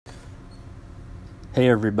Hey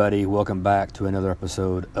everybody, welcome back to another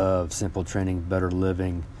episode of Simple Training, Better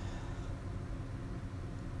Living.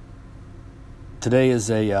 Today is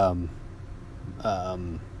what's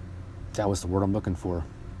the word I'm looking for?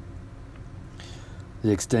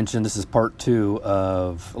 The extension. This is part 2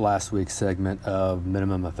 of last week's segment of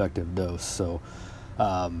minimum effective dose. So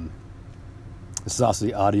this is also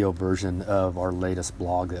the audio version of our latest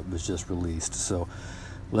blog that was just released. So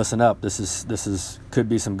listen up. This is could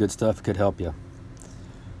be some good stuff. It could help you.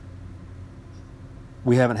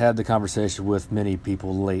 We haven't had the conversation with many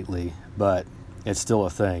people lately, but it's still a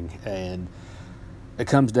thing. And it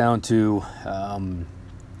comes down to,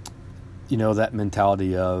 that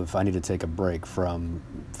mentality of I need to take a break from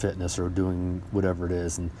fitness or doing whatever it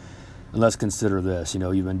is. And let's consider this.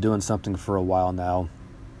 You've been doing something for a while now,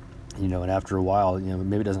 and after a while,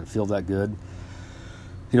 maybe it doesn't feel that good.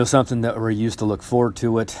 Something that we're used to look forward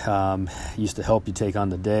to it, used to help you take on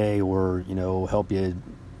the day or,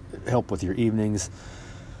 help with your evenings.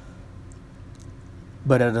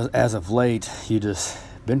 But as of late, you just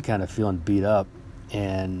been kind of feeling beat up,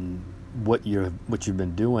 and what you've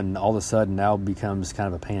been doing all of a sudden now becomes kind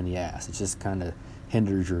of a pain in the ass. It just kind of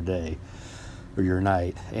hinders your day or your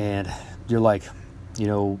night, and you're like,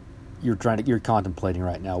 you're contemplating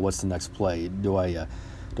right now. What's the next play? Do I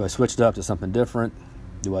switch it up to something different?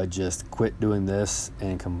 Do I just quit doing this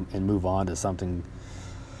and move on to something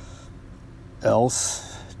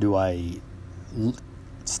else? Do I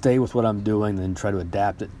stay with what I'm doing and try to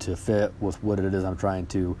adapt it to fit with what it is I'm trying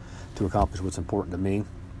to accomplish, what's important to me?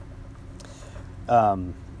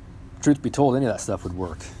 Truth be told, any of that stuff would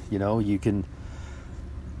work. You can,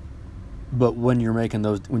 but when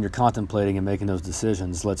you're contemplating and making those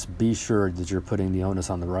decisions, let's be sure that you're putting the onus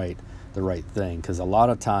on the right thing, because a lot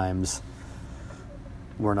of times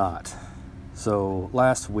we're not. So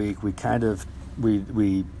last week we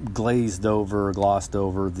glossed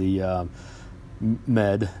over the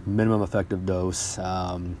minimum effective dose.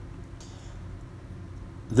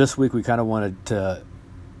 This week we kind of wanted to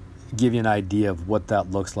give you an idea of what that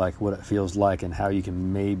looks like, what it feels like, and how you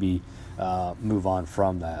can maybe move on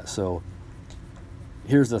from that. So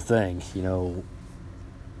here's the thing,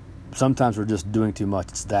 sometimes we're just doing too much.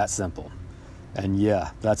 It's that simple. And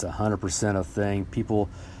yeah, that's 100% a thing. People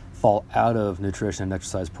fall out of nutrition and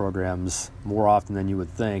exercise programs more often than you would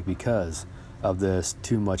think because of this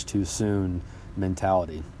too much too soon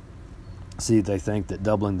mentality. See, they think that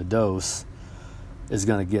doubling the dose is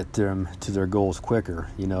going to get them to their goals quicker,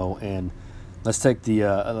 and let's take the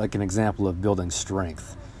like an example of building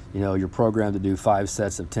strength. You're programmed to do 5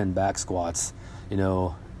 sets of 10 back squats,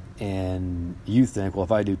 and you think, well,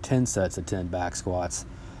 if I do 10 sets of 10 back squats,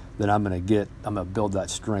 then I'm going to build that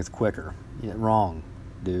strength quicker. Wrong,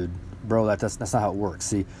 dude. Bro, that's not how it works.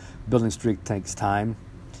 See, building strength takes time,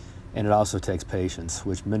 and it also takes patience,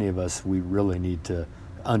 which many of us, we really need to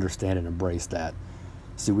understand and embrace that.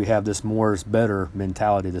 See, we have this more is better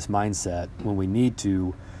mentality, this mindset, when we need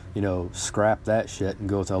to, scrap that shit and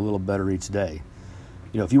go to a little better each day.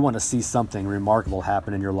 If you want to see something remarkable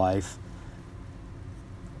happen in your life,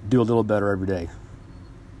 do a little better every day.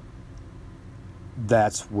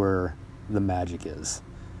 That's where the magic is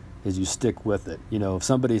you stick with it. If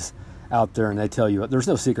somebody's out there and they tell you, there's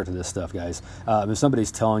no secret to this stuff, guys. If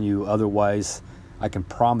somebody's telling you otherwise, I can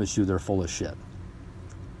promise you they're full of shit.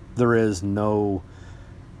 There is no,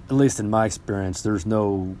 at least in my experience, there's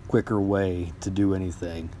no quicker way to do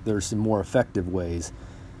anything. There's some more effective ways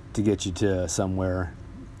to get you to somewhere.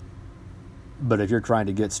 But if you're trying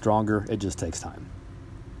to get stronger, it just takes time.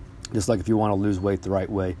 Just like if you want to lose weight the right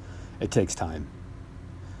way, it takes time.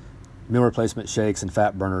 Meal replacement shakes and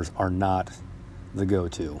fat burners are not the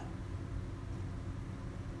go-to.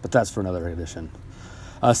 But that's for another edition.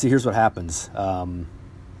 See, here's what happens.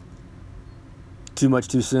 Too much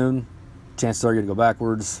too soon, chances are you're going to go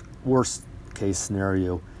backwards. Worst case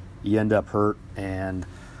scenario, you end up hurt. And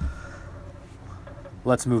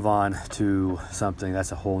let's move on to something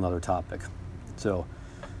that's a whole nother topic. So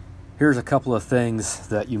here's a couple of things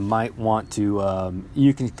that you might want to,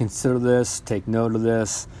 you can consider this, take note of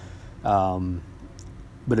this.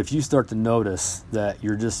 But if you start to notice that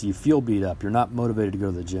you feel beat up, you're not motivated to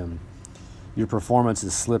go to the gym, your performance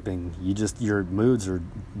is slipping, your moods are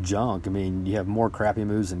junk. You have more crappy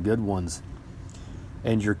moods than good ones,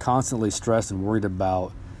 and you're constantly stressed and worried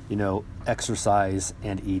about, exercise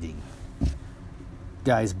and eating.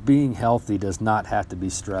 Guys, being healthy does not have to be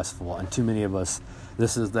stressful, and too many of us,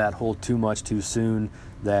 this is that whole too much too soon,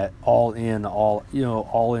 that all in all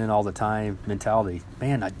the time mentality.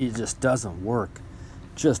 Man, it just doesn't work.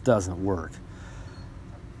 Just doesn't work.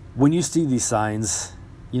 When you see these signs,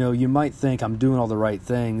 you might think I'm doing all the right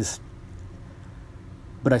things,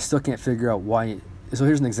 but I still can't figure out why. So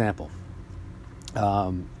here's an example.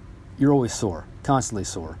 You're always sore, constantly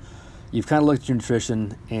sore. You've kind of looked at your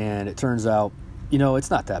nutrition, and it turns out, it's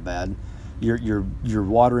not that bad. Your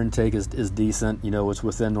water intake is decent. It's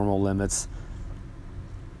within normal limits.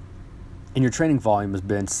 And your training volume has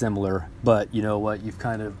been similar, but you know what? You've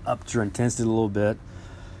kind of upped your intensity a little bit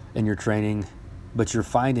in your training, but you're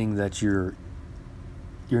finding that your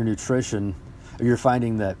nutrition, or you're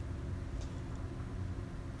finding that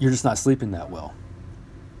you're just not sleeping that well.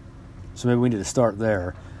 So maybe we need to start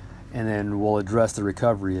there, and then we'll address the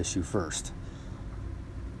recovery issue first.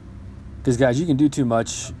 Because guys, you can do too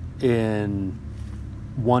much in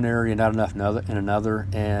one area, not enough in another,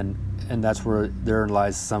 and that's where therein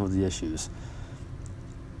lies some of the issues.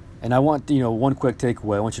 And I want, one quick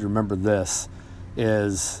takeaway, I want you to remember this,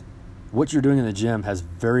 is what you're doing in the gym has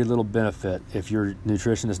very little benefit if your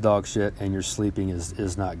nutrition is dog shit and your sleeping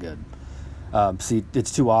is not good. See,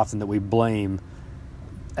 it's too often that we blame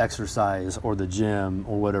exercise or the gym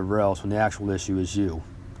or whatever else when the actual issue is you.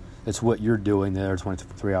 It's what you're doing the other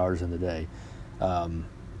 23 hours in the day.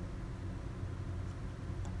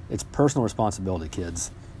 It's personal responsibility,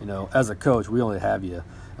 kids. As a coach, we only have you,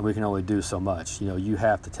 and we can only do so much. You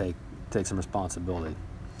have to take some responsibility.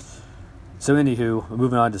 So anywho,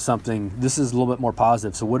 moving on to something, this is a little bit more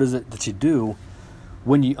positive. So what is it that you do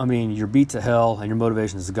when you're beat to hell and your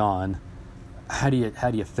motivation is gone? How do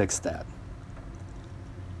you fix that?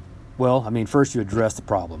 Well, first you address the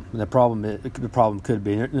problem. And the problem could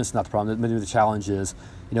be, and it's not the problem, maybe the challenge is,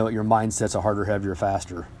 your mindset's a harder, heavier,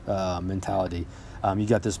 faster mentality. You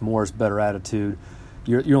got this more is better attitude.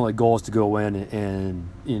 Your only goal is to go in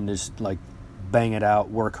and just like bang it out,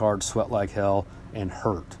 work hard, sweat like hell, and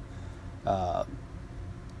hurt.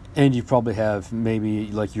 And you probably have maybe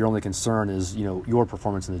like your only concern is, your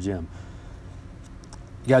performance in the gym.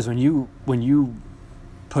 Guys, when you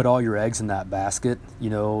put all your eggs in that basket,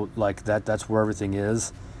 like that's where everything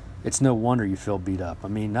is, it's no wonder you feel beat up.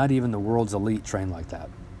 Not even the world's elite train like that.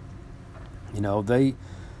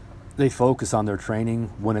 They focus on their training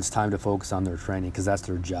when it's time to focus on their training because that's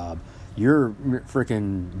their job. Your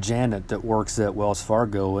freaking Janet that works at Wells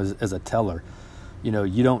Fargo as a teller, you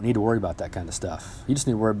don't need to worry about that kind of stuff. You just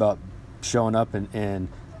need to worry about showing up and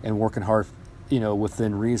working hard,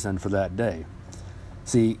 within reason for that day.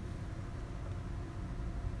 See,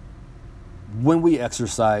 when we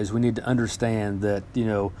exercise, we need to understand that,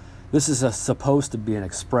 this is supposed to be an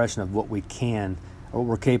expression of what we can or what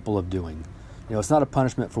we're capable of doing. It's not a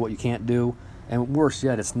punishment for what you can't do, and worse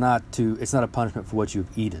yet, it's not a punishment for what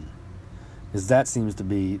you've eaten. Because that seems to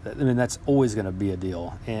be, that's always going to be a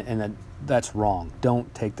deal, and that's wrong.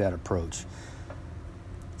 Don't take that approach.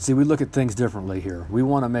 See, we look at things differently here. We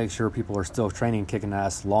want to make sure people are still training, kicking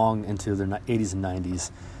ass long into their 80s and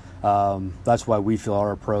 90s. That's why we feel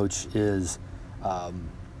our approach is,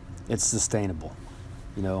 it's sustainable.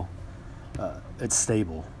 It's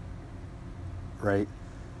stable, right?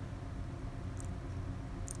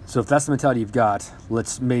 So if that's the mentality you've got,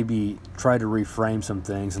 let's maybe try to reframe some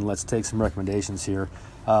things, and let's take some recommendations here,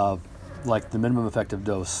 like the minimum effective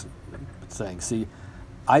dose thing. See,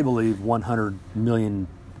 I believe 100 million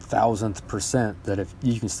thousandth percent that if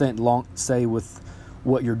you can stay with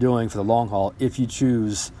what you're doing for the long haul, if you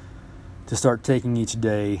choose to start taking each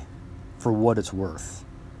day for what it's worth.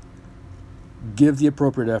 Give the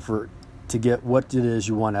appropriate effort to get what it is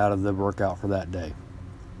you want out of the workout for that day.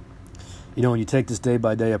 When you take this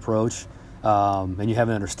day-by-day approach, and you have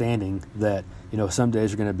an understanding that, some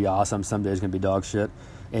days are going to be awesome, some days are going to be dog shit,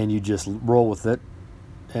 and you just roll with it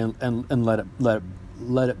and let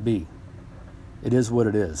it be. It is what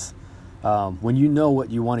it is. When you know what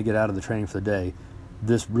you want to get out of the training for the day,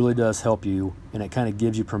 this really does help you, and it kind of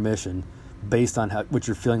gives you permission based on what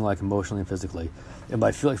you're feeling like emotionally and physically. And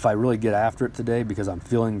if I really get after it today because I'm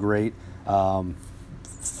feeling great,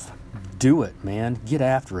 do it, man. Get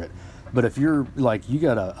after it. But if you're like, you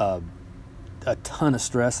got a ton of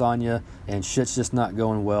stress on you and shit's just not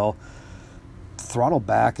going well, throttle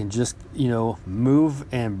back and just, move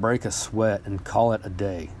and break a sweat and call it a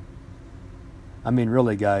day.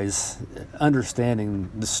 Really, guys, understanding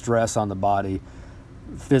the stress on the body,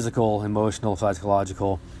 physical, emotional,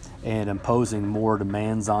 psychological, and imposing more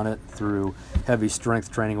demands on it through heavy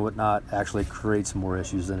strength training and whatnot actually creates more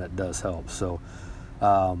issues than it does help. So,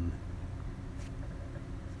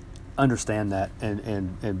 understand that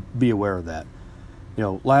and be aware of that.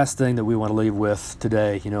 Last thing that we want to leave with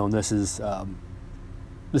today, and this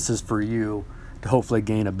is for you to hopefully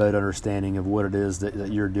gain a better understanding of what it is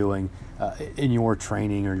that you're doing in your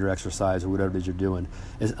training or your exercise or whatever it is you're doing,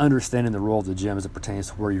 is understanding the role of the gym as it pertains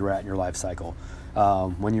to where you're at in your life cycle.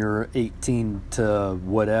 when you're 18 to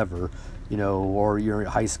whatever, or you're in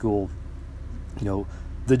high school,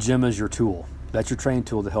 the gym is your tool. That's your training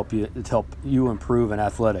tool to help you improve in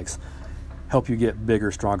athletics, help you get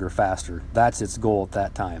bigger, stronger, faster. That's its goal at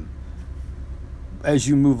that time. As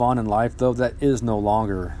you move on in life, though, that is no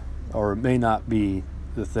longer, or may not be,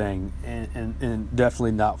 the thing, and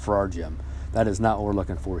definitely not for our gym. That is not what we're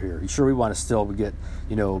looking for here. Sure, we want to still get,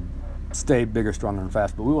 stay bigger, stronger, and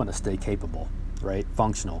fast, but we want to stay capable, right?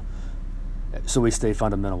 Functional. So we stay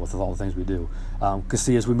fundamental with all the things we do. Because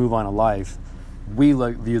see, as we move on in life, we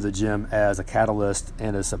view the gym as a catalyst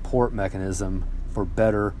and a support mechanism for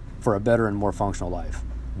a better and more functional life.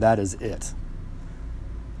 That is it.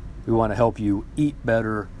 We want to help you eat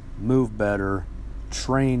better, move better,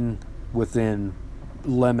 train within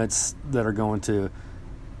limits that are going to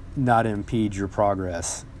not impede your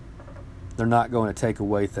progress. They're not going to take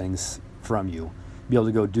away things from you. Be able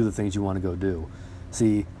to go do the things you want to go do.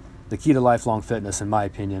 See, the key to lifelong fitness, in my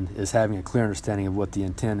opinion, is having a clear understanding of what the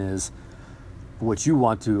intent is, what you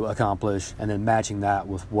want to accomplish, and then matching that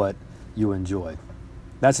with what you enjoy.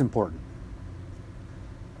 That's important.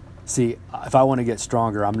 See, if I want to get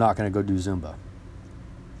stronger, I'm not going to go do Zumba.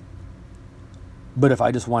 But if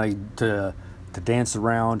I just want to dance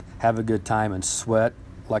around, have a good time, and sweat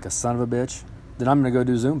like a son of a bitch, then I'm going to go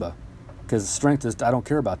do Zumba. Because strength is, I don't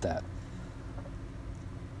care about that.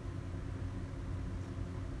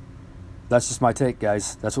 That's just my take,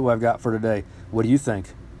 guys. That's what I've got for today. What do you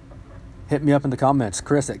think? Hit me up in the comments,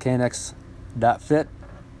 chris@knx.fit,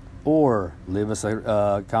 or leave us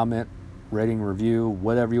a comment, rating, review,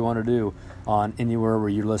 whatever you want to do on anywhere where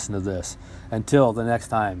you listen to this. Until the next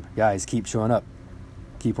time, guys, keep showing up.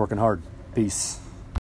 Keep working hard. Peace.